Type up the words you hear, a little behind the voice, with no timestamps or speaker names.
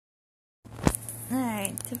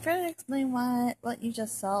Okay, to further explain what you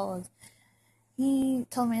just saw was he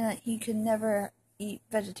told me that he could never eat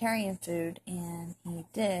vegetarian food, and he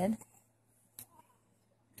did.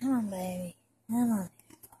 Come on, baby. Come on,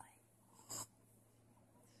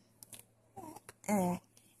 boy.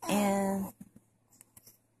 And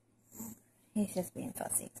he's just being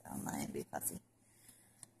fussy, so I'm not gonna be fussy.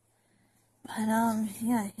 But,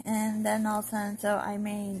 yeah, and then all of a sudden, so I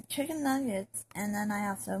made chicken nuggets, and then I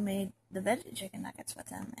also made the veggie chicken nuggets with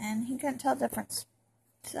him, and he couldn't tell the difference.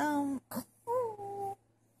 So,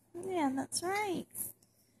 yeah, that's right.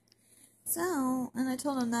 So, and I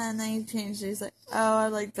told him that, and then he changed it. He's like, oh, I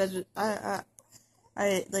like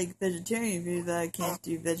I like vegetarian food, but I can't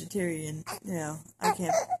do vegetarian, I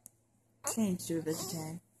can't change to a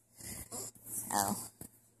vegetarian. So,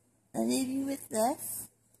 I leave you with this.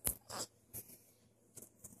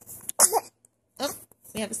 Oh,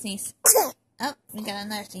 we have a sneeze. Oh, we got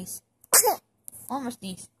another sneeze. One more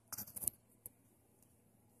sneeze.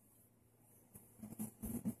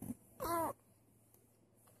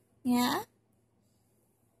 Yeah?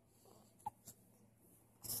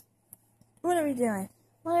 What are we doing?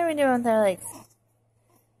 What are we doing with our legs?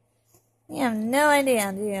 You have no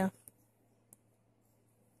idea, do you?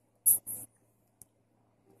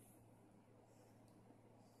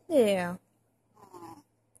 Do you?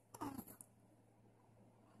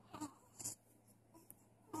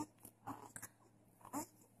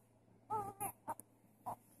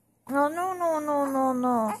 Oh, no, no, no, no,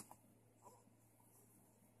 no.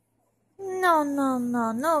 No, no,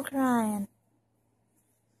 no, no crying.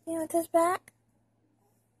 You want this back?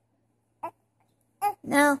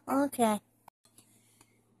 No? Okay.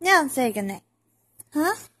 Now say goodnight.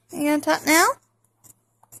 Huh? You gonna talk now?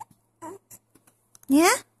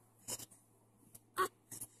 Yeah?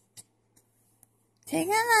 Say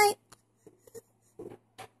goodnight.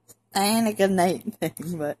 I ain't a good night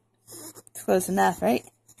thing, but it's close enough, right?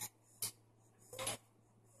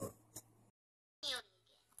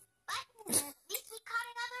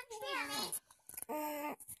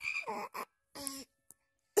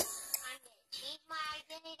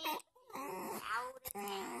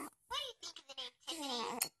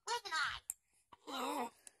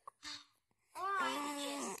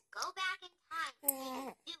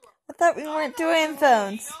 I thought we weren't doing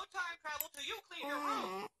phones.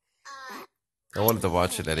 I wanted to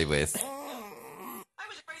watch it anyways.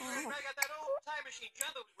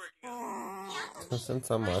 So since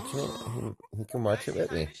I'm watching it, he can watch it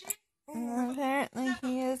with me. Apparently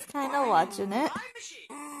he is kind of watching it.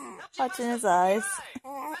 Watching his eyes.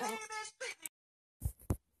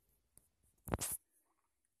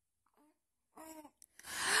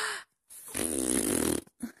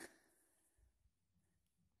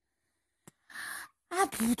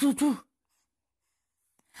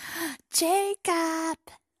 Jacob.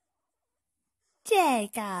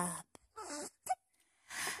 Jacob.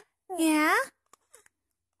 Yeah?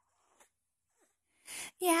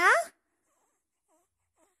 Yeah?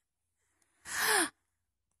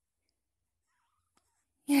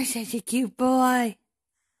 You're such a cute boy.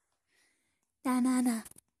 Na na na.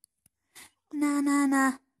 Na na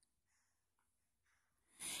na.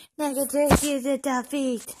 Now get to use it to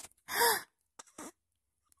feet.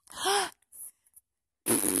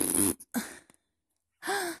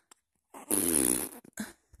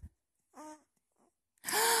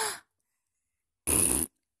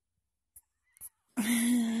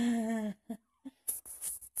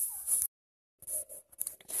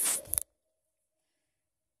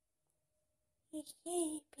 He's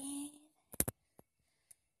sleeping.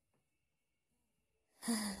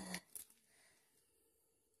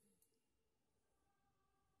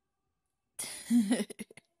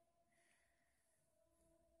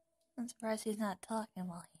 I'm surprised he's not talking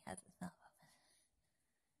while he has his mouth open.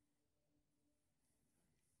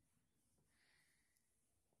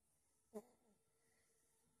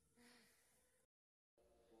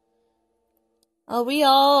 Oh, we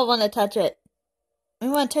all want to touch it. We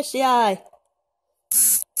want to touch the eye.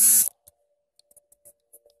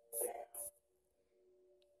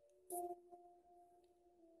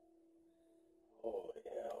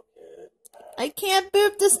 I can't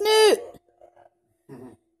boop the snoot.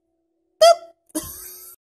 Boop.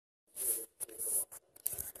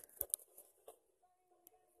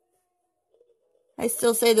 I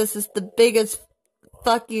still say this is the biggest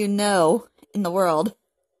fuck you know in the world.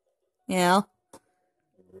 You know?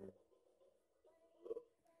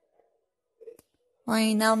 Well,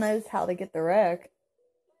 he now knows how to get the wreck.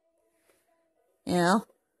 You know?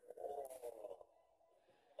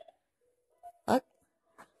 Fuck.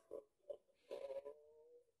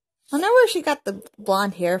 I wonder where she got the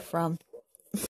blonde hair from.